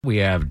We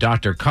have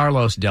Dr.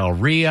 Carlos Del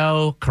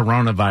Rio,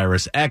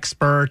 coronavirus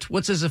expert.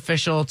 What's his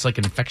official? It's like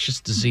infectious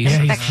disease.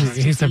 Yeah,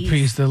 he's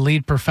the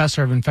lead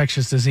professor of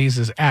infectious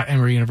diseases at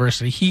Emory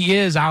University. He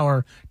is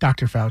our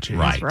Dr. Fauci.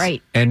 Right. That's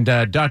right. And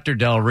Dr.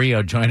 Del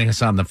Rio joining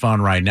us on the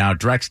phone right now.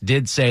 Drex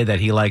did say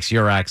that he likes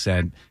your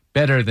accent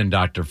better than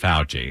Dr.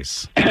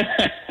 Fauci's.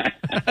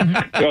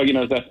 Well,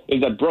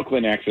 it's that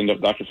Brooklyn accent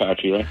of Dr.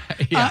 Fauci, right?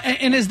 Yeah.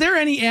 And is there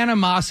any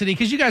animosity?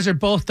 Because you guys are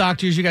both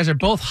doctors. You guys are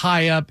both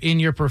high up in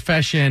your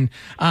profession.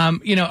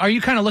 Are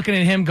you kind of looking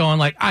at him going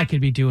like, I could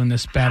be doing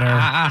this better?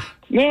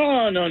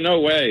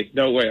 No way.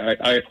 No way.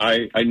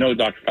 I know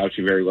Dr.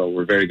 Fauci very well.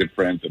 We're very good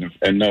friends,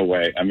 and no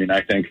way. I mean,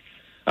 I think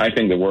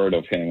the word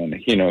of him, and,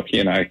 he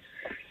and I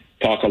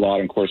talk a lot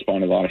and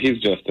correspond a lot. He's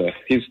just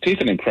he's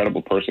an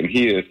incredible person.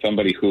 He is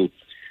somebody who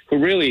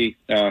really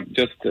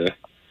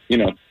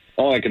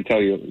all I can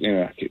tell you,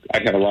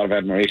 I have a lot of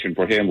admiration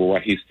for him,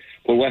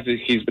 for what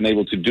he's been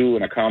able to do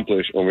and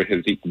accomplish over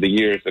the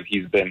years that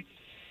he's been.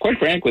 Quite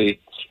frankly,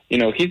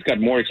 he's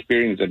got more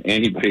experience than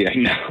anybody I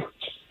know.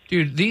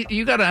 Dude,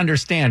 you got to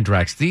understand,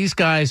 Drex. These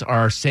guys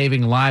are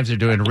saving lives. They're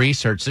doing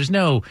research. There's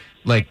no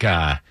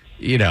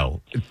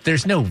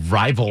there's no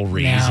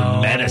rivalries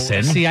in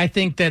medicine. See, I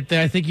think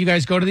you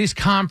guys go to these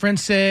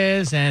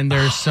conferences and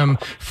there's some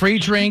free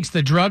drinks.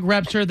 The drug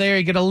reps are there.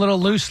 You get a little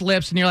loose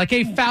lips and you're like,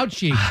 hey,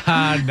 Fauci.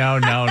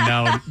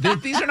 No.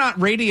 These are not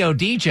radio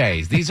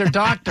DJs. These are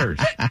doctors.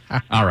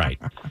 All right.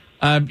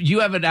 You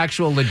have an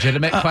actual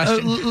legitimate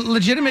question?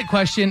 Legitimate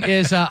question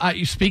is,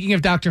 speaking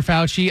of Dr.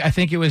 Fauci, I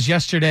think it was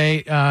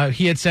yesterday,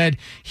 he had said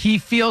he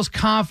feels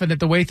confident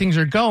the way things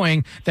are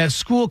going that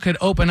school could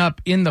open up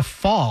in the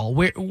fall.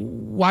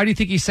 Why do you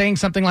think he's saying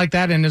something like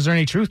that, and is there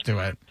any truth to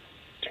it?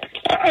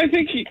 I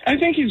think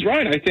he's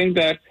right. I think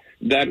that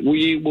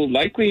we will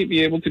likely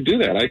be able to do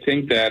that. I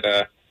think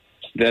that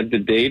the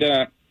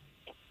data,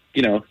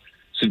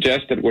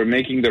 suggests that we're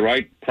making the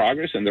right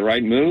progress and the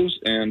right moves,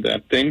 and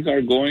that things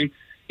are going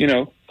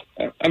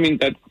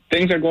that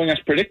things are going as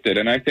predicted.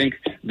 And I think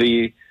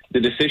the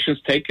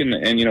decisions taken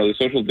and, the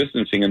social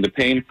distancing and the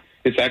pain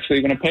is actually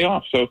going to pay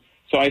off. So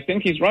I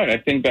think he's right. I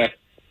think that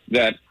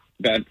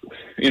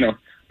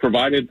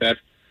provided that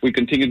we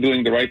continue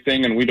doing the right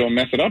thing and we don't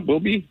mess it up, we'll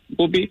be,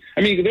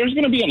 there's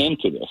going to be an end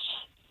to this.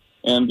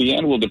 And the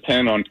end will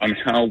depend on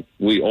how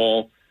we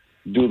all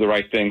do the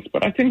right things.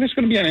 But I think there's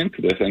going to be an end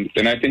to this.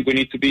 And I think we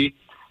need to be,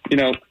 we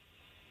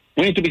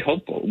need to be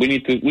hopeful. We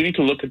need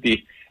to look at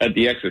the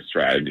exit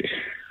strategy.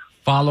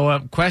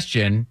 Follow-up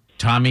question.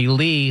 Tommy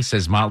Lee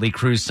says Motley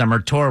Crue's summer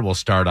tour will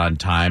start on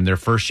time. Their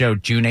first show,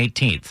 June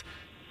 18th.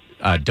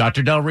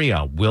 Dr. Del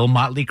Rio, will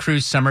Motley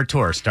Crue's summer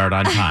tour start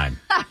on time?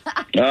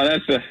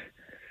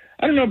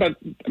 I don't know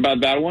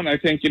about that one. I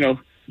think,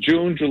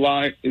 June,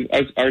 July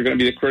are going to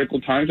be the critical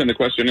times. And the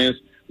question is,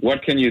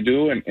 what can you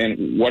do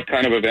and what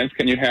kind of events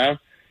can you have?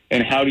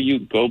 And how do you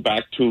go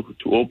back to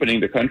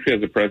opening the country,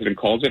 as the president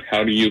calls it?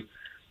 How do you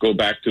go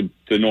back to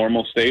the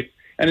normal state?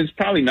 And it's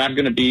probably not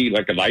going to be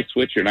like a light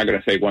switch. You're not going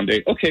to say one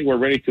day, okay, we're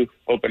ready to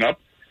open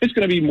up. It's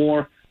going to be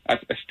more a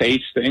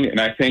stage thing.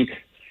 And I think,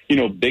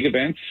 big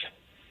events,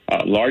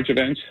 large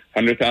events,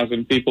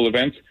 100,000 people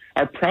events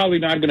are probably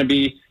not going to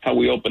be how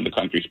we open the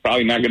country. It's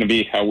probably not going to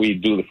be how we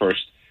do the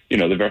first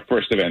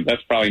event.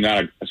 That's probably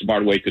not a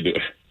smart way to do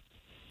it.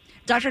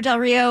 Dr. Del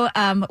Rio,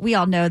 we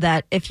all know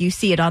that if you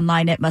see it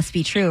online, it must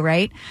be true,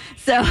 right?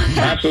 So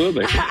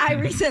absolutely. I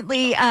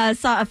recently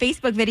saw a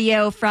Facebook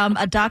video from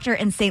a doctor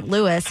in St.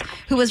 Louis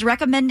who was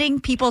recommending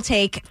people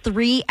take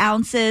 3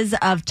 ounces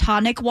of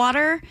tonic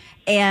water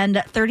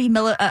and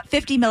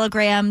 50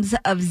 milligrams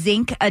of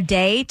zinc a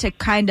day to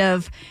kind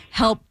of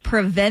help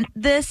prevent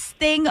this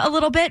thing a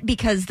little bit,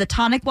 because the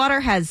tonic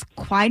water has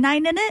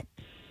quinine in it.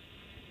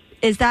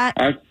 Is that...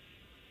 I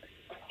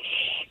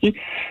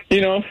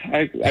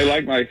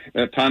like my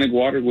tonic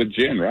water with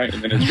gin, right?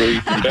 And then it's really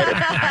better.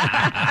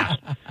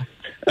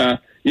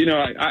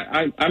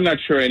 I'm not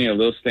sure any of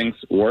those things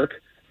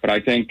work, but I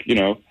think,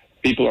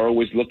 people are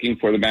always looking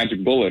for the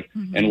magic bullet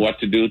and what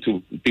to do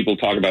to people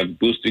talk about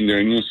boosting their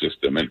immune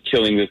system and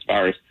killing this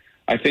virus.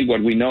 I think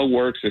what we know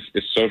works is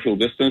social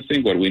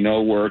distancing. What we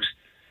know works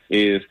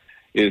is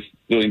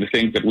doing the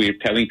things that we're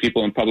telling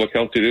people in public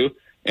health to do.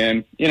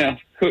 And,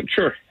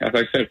 sure, as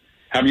I said,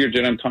 have your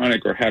gin and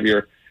tonic, or have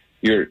your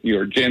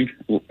gin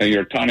and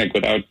your tonic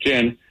without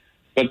gin,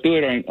 but do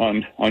it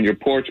on your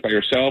porch by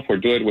yourself, or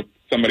do it with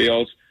somebody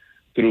else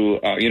through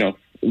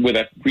with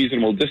a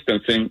reasonable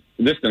distance, so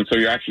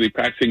you're actually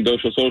practicing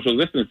social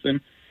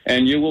distancing,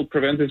 and you will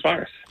prevent this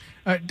virus.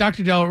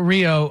 Dr. Del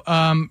Rio,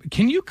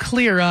 can you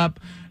clear up?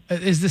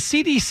 Is the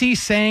CDC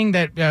saying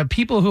that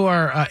people who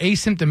are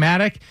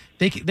asymptomatic,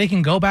 they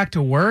can go back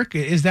to work?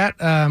 Is that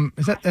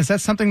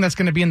something that's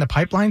going to be in the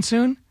pipeline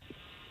soon?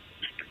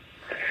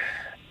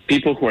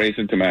 People who are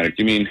asymptomatic,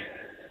 you mean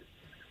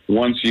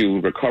once you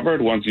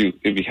recovered,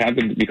 if you had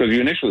them, because you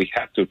initially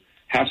have to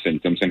have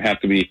symptoms and have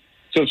to be,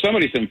 so if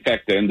somebody's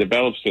infected and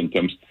develops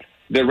symptoms,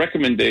 the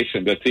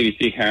recommendation that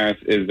CDC has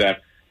is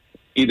that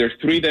either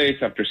 3 days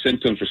after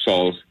symptoms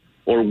resolve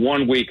or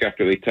 1 week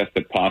after they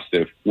tested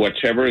positive,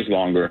 whichever is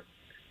longer,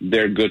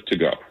 they're good to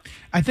go.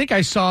 I think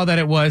I saw that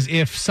it was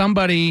if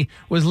somebody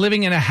was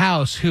living in a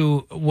house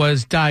who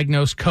was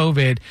diagnosed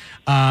COVID,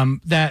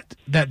 that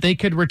they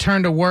could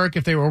return to work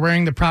if they were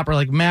wearing the proper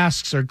like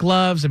masks or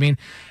gloves. I mean,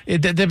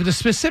 the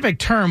specific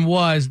term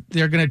was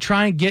they're going to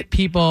try and get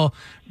people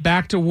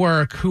back to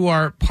work who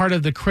are part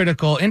of the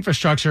critical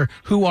infrastructure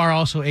who are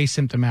also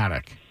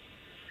asymptomatic.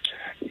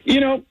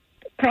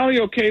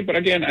 Probably okay, but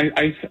again,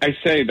 I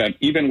say that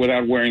even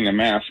without wearing a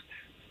mask,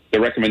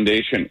 the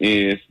recommendation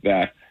is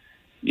that,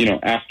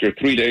 after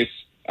 3 days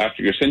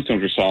after your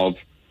symptoms resolve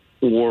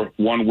or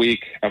 1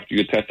 week after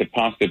you tested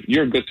positive,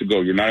 you're good to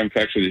go. You're not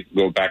infectious. You can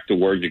go back to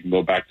work. You can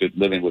go back to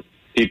living with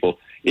people.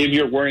 If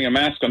you're wearing a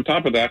mask on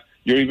top of that,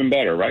 you're even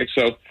better, right?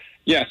 So,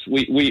 yes,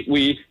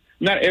 we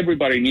not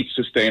everybody needs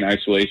to stay in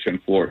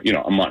isolation for,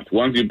 a month.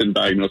 Once you've been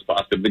diagnosed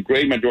positive, the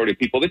great majority of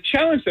people, the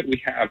challenge that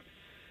we have,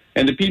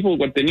 and the people,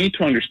 what they need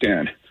to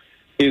understand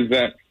is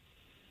that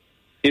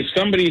if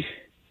somebody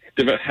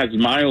has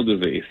mild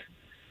disease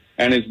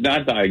and is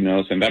not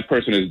diagnosed and that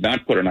person is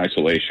not put in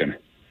isolation,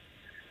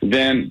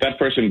 then that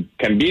person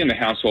can be in the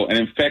household and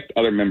infect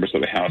other members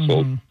of the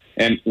household. Mm-hmm.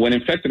 And when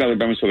infected other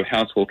members of the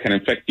household can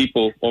infect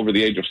people over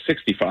the age of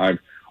 65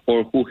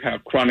 or who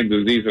have chronic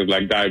diseases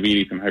like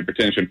diabetes and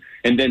hypertension,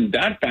 and then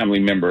that family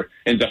member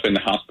ends up in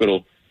the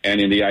hospital and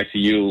in the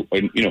ICU,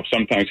 or,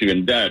 sometimes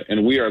even dead.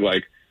 And we are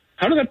like,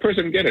 how did that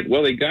person get it?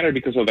 Well, they got it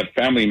because of that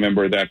family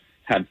member that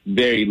had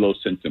very low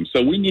symptoms.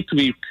 So we need to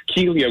be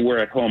keenly aware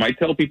at home. I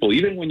tell people,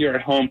 even when you're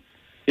at home,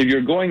 if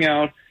you're going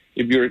out,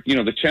 if you're,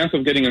 the chance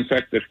of getting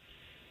infected,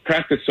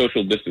 practice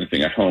social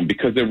distancing at home,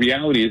 because the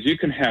reality is you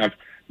can have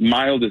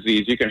mild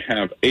disease, you can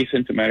have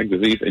asymptomatic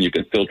disease, and you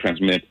can still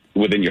transmit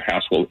within your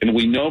household. And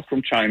we know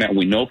from China,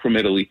 we know from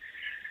Italy,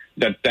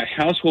 that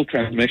household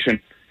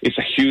transmission is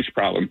a huge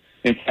problem.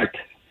 In fact,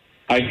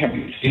 I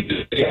haven't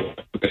seen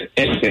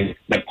anything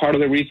that part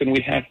of the reason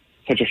we have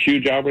such a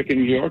huge outbreak in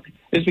New York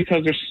is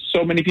because there's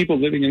so many people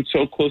living in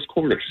so close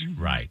quarters.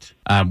 Right.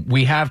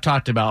 We have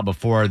talked about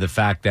before the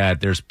fact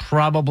that there's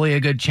probably a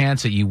good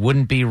chance that you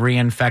wouldn't be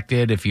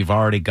reinfected if you've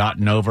already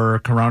gotten over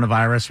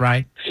coronavirus,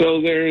 right?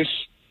 So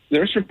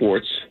there's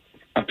reports,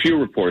 a few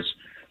reports,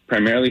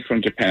 primarily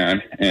from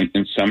Japan and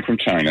some from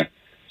China,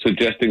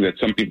 suggesting that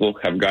some people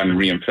have gotten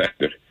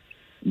reinfected.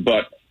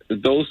 But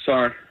those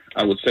are,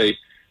 I would say,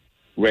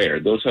 rare.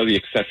 Those are the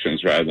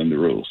exceptions rather than the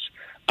rules.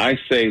 I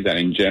say that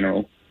in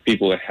general,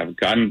 people that have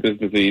gotten this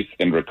disease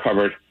and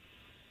recovered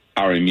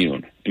are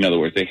immune. In other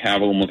words, they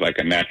have almost like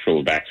a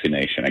natural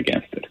vaccination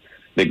against it.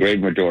 The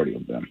great majority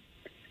of them.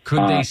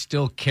 Could they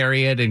still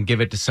carry it and give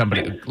it to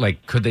somebody?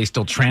 Like, could they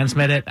still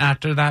transmit it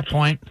after that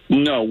point?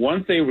 No.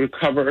 Once they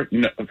recover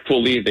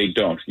fully, they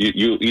don't.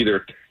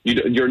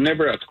 You're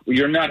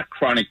not a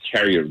chronic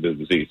carrier of the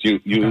disease.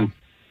 Okay.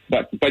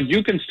 But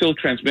you can still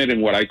transmit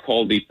in what I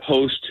call the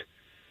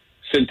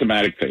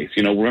post-symptomatic phase.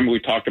 Remember we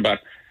talked about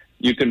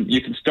you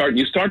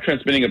start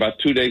transmitting about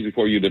 2 days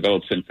before you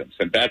develop symptoms,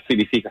 and that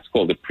CDC has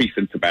called the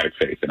pre-symptomatic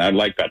phase, and I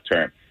like that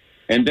term.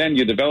 And then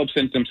you develop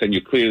symptoms, and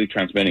you're clearly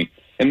transmitting.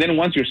 And then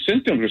once your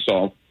symptoms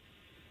resolve,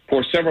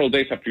 for several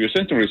days after your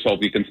symptoms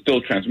resolve, you can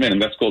still transmit,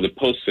 and that's called the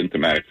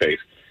post-symptomatic phase.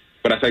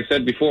 But as I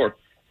said before,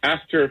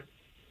 after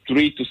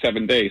 3 to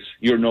 7 days,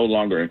 you're no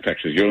longer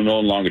infectious. You're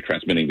no longer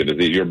transmitting the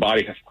disease. Your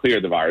body has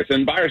cleared the virus,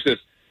 and viruses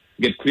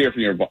get cleared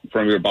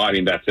from your body,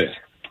 and that's it.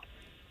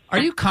 Are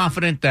you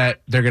confident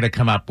that they're going to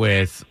come up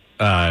with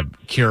a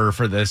cure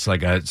for this, or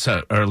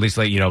at least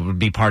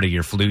be part of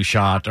your flu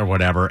shot or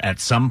whatever at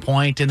some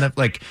point in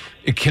the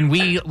can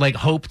we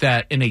hope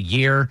that in a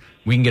year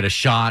we can get a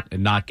shot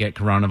and not get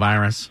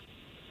coronavirus?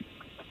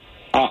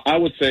 I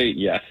would say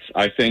yes.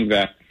 I think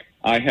that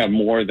I have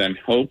more than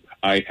hope.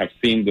 I have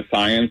seen the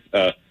science.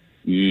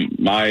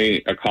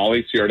 My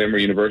colleagues here at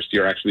Emory University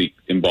are actually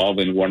involved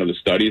in one of the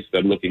studies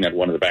that looking at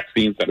one of the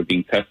vaccines that are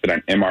being tested,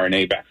 an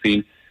mRNA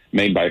vaccine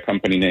made by a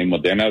company named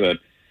Moderna, that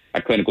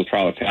a clinical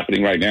trial is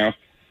happening right now.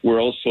 We're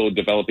also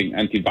developing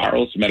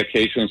antivirals,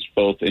 medications,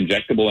 both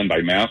injectable and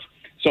by mouth.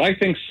 So I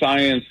think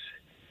science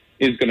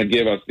is going to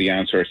give us the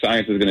answer.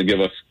 Science is going to give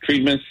us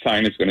treatments.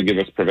 Science is going to give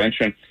us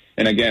prevention.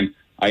 And again,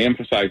 I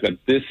emphasize that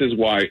this is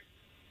why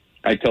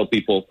I tell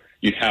people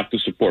you have to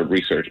support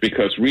research,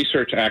 because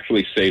research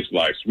actually saves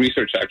lives.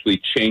 Research actually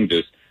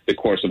changes the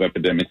course of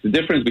epidemics. The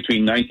difference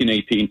between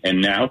 1918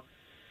 and now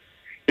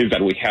is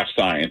that we have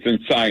science, and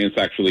science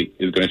actually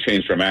is going to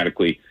change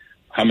dramatically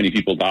how many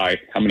people die,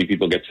 how many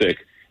people get sick,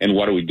 and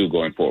what do we do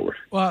going forward.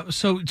 Well,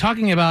 so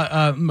talking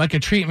about like a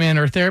treatment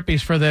or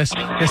therapies for this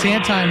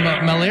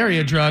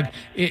anti-malaria drug,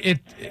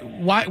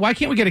 why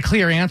can't we get a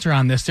clear answer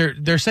on this?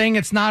 They're saying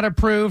it's not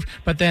approved,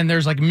 but then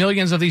there's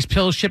millions of these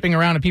pills shipping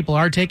around and people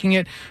are taking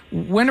it.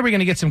 When are we going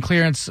to get some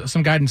clearance,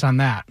 some guidance on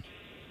that?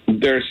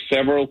 There's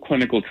several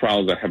clinical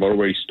trials that have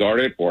already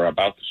started or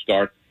about to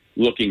start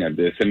looking at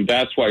this, and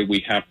that's why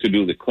we have to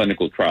do the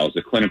clinical trials,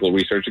 the clinical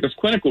research, because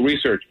clinical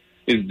research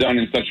is done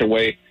in such a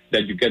way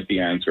that you get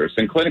the answers,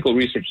 and clinical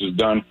research is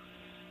done,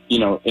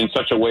 in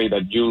such a way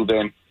that you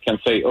then can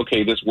say,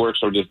 okay, this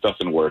works or this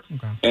doesn't work.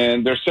 Okay.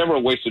 And there's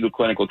several ways to do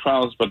clinical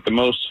trials, but the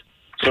most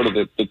sort of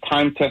the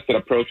time-tested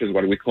approach is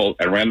what we call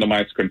a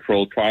randomized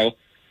control trial.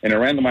 In a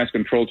randomized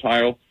control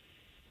trial,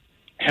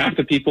 half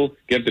the people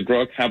get the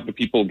drug, half the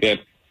people get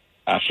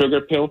a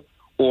sugar pill,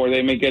 or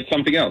they may get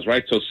something else,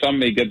 right? So some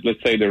may get,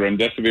 let's say, the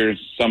remdesivir,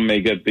 some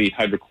may get the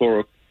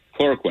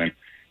hydrochloroquine,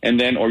 and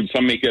then, or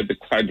some may get the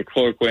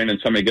hydrochloroquine, and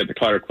some may get the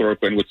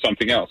hydrochloroquine with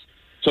something else.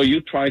 So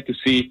you try to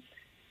see,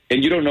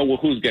 and you don't know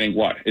who's getting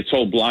what. It's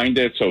all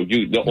blinded, so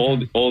all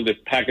the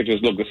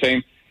packages look the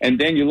same. And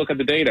then you look at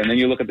the data, and then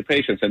you look at the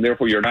patients, and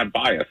therefore you're not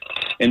biased.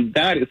 And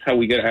that is how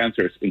we get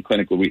answers in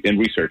in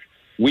research.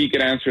 We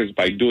get answers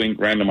by doing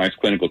randomized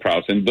clinical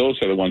trials, and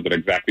those are the ones that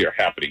exactly are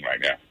happening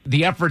right now.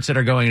 The efforts that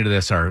are going into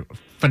this are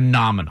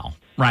phenomenal,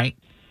 right?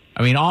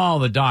 I mean, all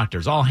the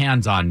doctors, all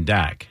hands on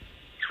deck.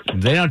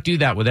 They don't do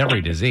that with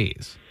every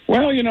disease.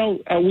 Well,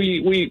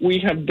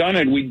 we have done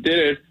it. We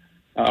did it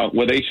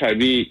with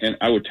HIV, and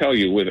I would tell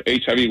you, with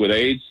HIV, with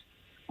AIDS,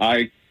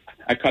 I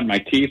cut my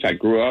teeth. I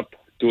grew up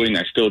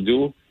I still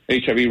do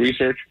HIV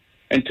research,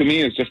 and to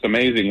me, it's just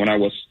amazing when I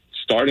was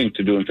starting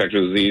to do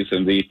infectious disease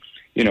in the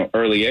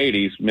early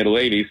 80s, middle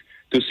 80s,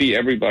 to see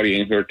everybody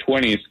in their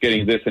 20s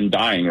getting this and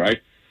dying, right?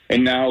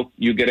 And now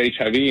you get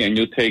HIV and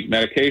you take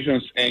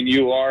medications and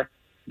you are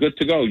good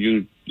to go.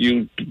 You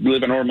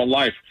live a normal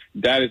life.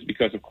 That is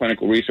because of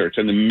clinical research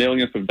and the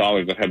millions of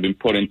dollars that have been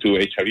put into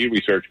HIV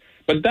research.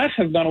 But that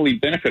has not only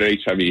benefited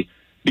HIV.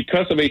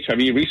 Because of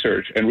HIV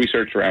research and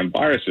research around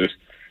viruses,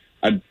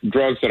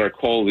 drugs that are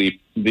called the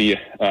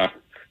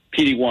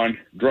PD-1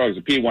 drugs,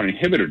 the PD-1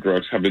 inhibitor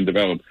drugs have been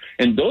developed.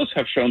 And those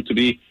have shown to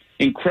be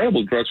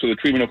incredible drugs for the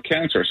treatment of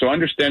cancer. So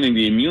understanding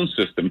the immune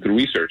system through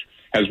research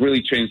has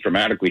really changed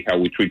dramatically how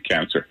we treat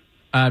cancer.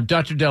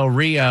 Dr. Del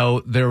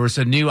Rio, there was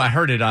I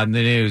heard it on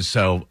the news,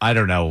 so I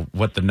don't know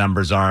what the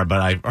numbers are, but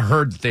I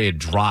heard they had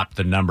dropped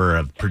the number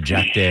of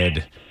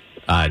projected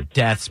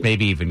deaths,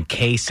 maybe even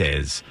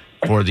cases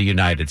for the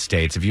United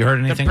States. Have you heard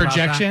anything about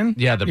that?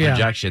 Yeah, the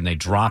projection. They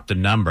dropped the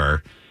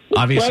number.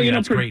 Obviously,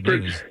 that's great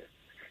news.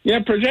 Yeah,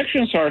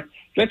 projections are,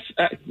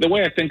 the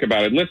way I think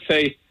about it, let's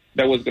say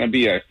that was going to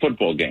be a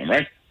football game,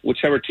 right?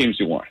 Whichever teams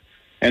you want.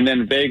 And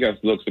then Vegas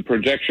looks, the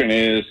projection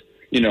is,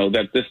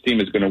 that this team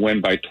is going to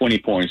win by 20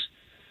 points.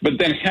 But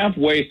then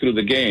halfway through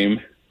the game,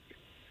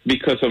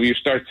 because you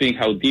start seeing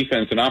how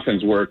defense and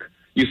offense work,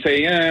 you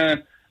say,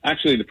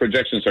 actually the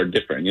projections are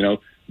different.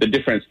 The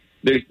difference,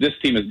 this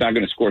team is not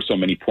going to score so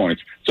many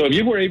points. So if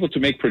you were able to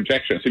make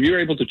projections, if you were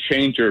able to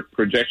change your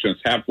projections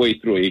halfway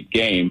through a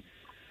game,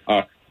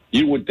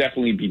 you would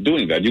definitely be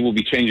doing that. You will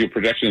be changing your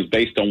projections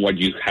based on what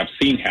you have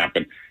seen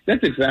happen.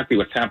 That's exactly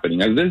what's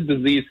happening. As this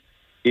disease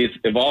is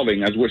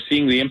evolving, as we're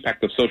seeing the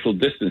impact of social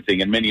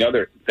distancing and many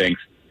other things,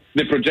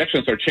 the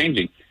projections are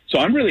changing. So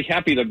I'm really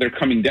happy that they're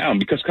coming down,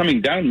 because coming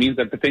down means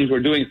that the things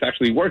we're doing is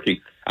actually working.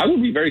 I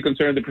would be very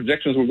concerned the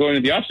projections were going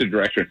in the opposite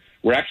direction.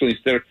 We're actually,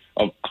 instead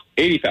of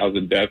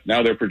 80,000 deaths,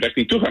 now they're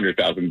projecting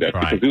 200,000 deaths,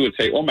 right? Because we would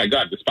say, oh my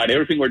God, despite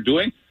everything we're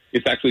doing,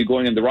 it's actually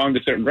going in the wrong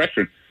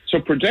direction. So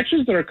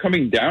projections that are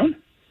coming down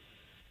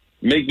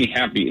make me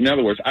happy. In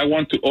other words, I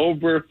want to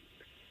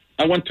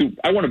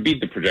beat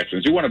the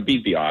projections. You want to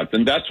beat the odds.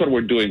 And that's what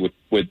we're doing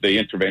with the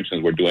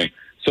interventions we're doing.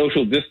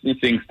 Social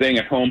distancing, staying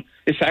at home,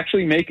 it's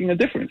actually making a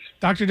difference.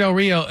 Dr. Del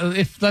Rio,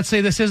 if let's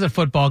say this is a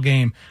football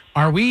game,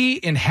 are we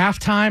in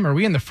halftime? Are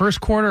we in the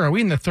first quarter? Are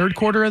we in the third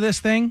quarter of this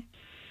thing?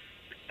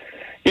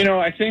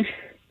 I think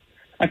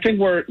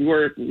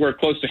we're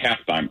close to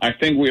halftime. I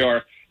think we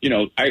are,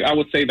 I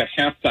would say that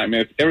halftime,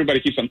 if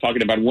everybody keeps on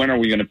talking about when are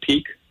we going to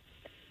peak,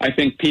 I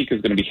think peak is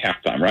going to be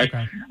halftime, right?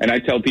 Okay. And I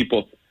tell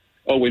people,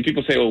 when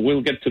people say,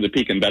 we'll get to the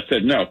peak and that's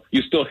it. No,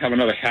 you still have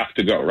another half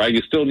to go, right?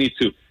 You still need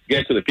to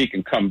get to the peak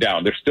and come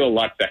down. There's still a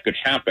lot that could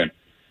happen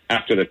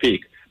after the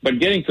peak. But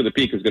getting to the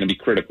peak is going to be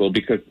critical,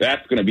 because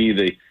that's going to be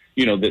the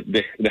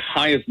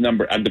highest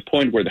number, at the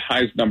point where the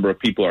highest number of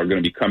people are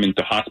going to be coming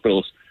to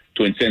hospitals,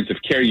 to intensive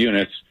care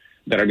units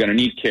that are going to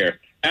need care.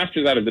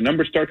 After that, if the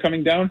numbers start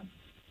coming down,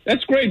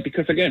 that's great,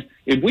 because, again,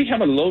 if we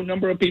have a low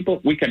number of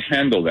people, we can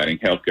handle that in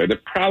healthcare. The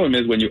problem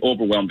is when you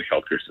overwhelm the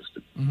healthcare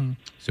system. Mm-hmm.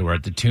 So we're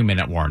at the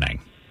 2-minute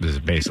warning. This is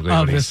basically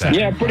what he said.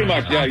 Yeah, pretty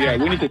much. Yeah.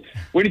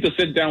 We need to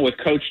sit down with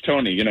Coach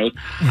Tony.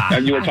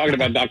 And you were talking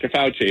about Dr.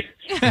 Fauci.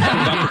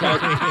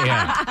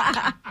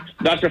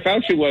 Dr.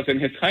 Fauci was in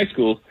his high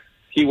school.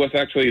 He was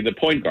actually the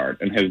point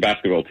guard in his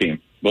basketball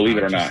team. Believe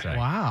it or not.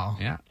 Wow.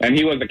 Yeah. And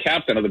he was the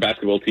captain of the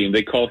basketball team.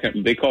 They call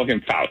him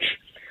Fauci.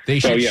 They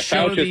should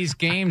show these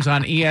games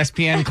on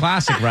ESPN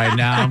Classic right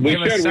now. We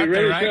really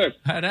should.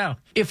 I know.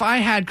 If I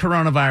had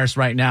coronavirus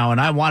right now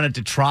and I wanted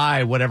to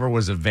try whatever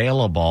was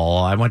available,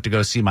 I went to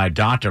go see my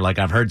doctor. Like,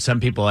 I've heard some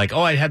people like,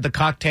 I had the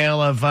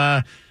cocktail of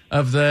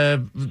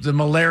the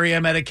malaria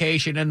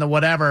medication and the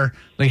whatever.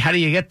 Like, how do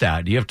you get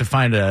that? Do you have to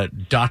find a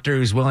doctor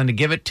who's willing to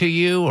give it to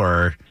you,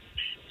 or?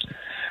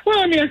 Well,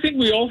 I think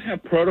we all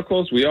have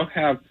protocols. We all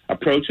have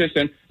approaches,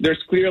 and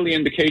there's clearly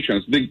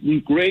indications.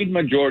 The great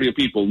majority of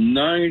people,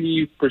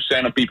 90%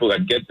 of people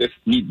that get this,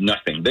 need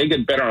nothing. They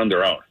get better on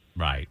their own.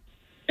 Right.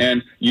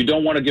 And you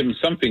don't want to give them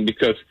something,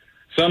 because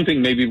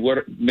something may be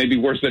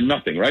worse than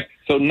nothing, right?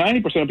 So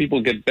 90% of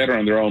people get better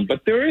on their own.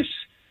 But there is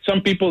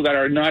some people that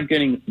are not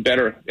getting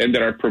better and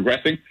that are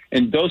progressing,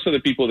 and those are the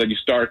people that you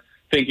start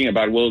thinking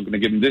about, well, we're going to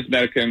give them this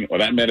medicine or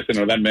that medicine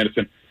or that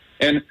medicine.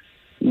 And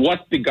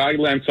what the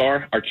guidelines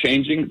are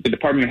changing. The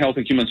Department of Health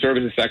and Human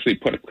Services actually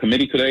put a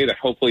committee today that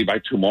hopefully by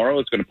tomorrow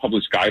is going to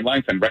publish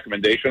guidelines and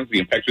recommendations. The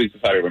Infectious Disease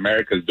Society of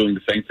America is doing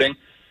the same thing.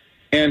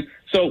 And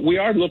so we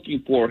are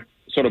looking for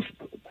sort of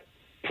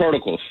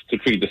protocols to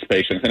treat these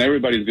patients, and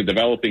everybody's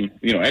developing,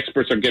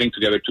 experts are getting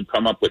together to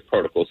come up with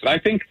protocols. And I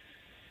think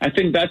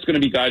that's going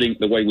to be guiding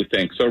the way we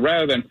think. So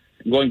rather than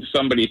going to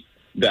somebody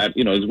that,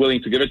 is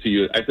willing to give it to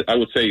you, I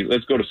would say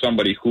let's go to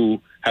somebody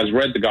who has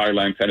read the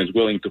guidelines and is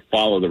willing to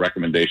follow the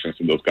recommendations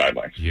in those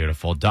guidelines.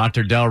 Beautiful.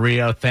 Dr. Del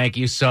Rio, thank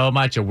you so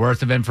much. A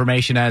worth of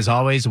information as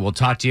always. We'll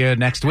talk to you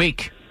next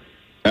week.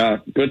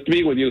 Good to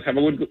be with you. Have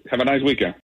a nice weekend.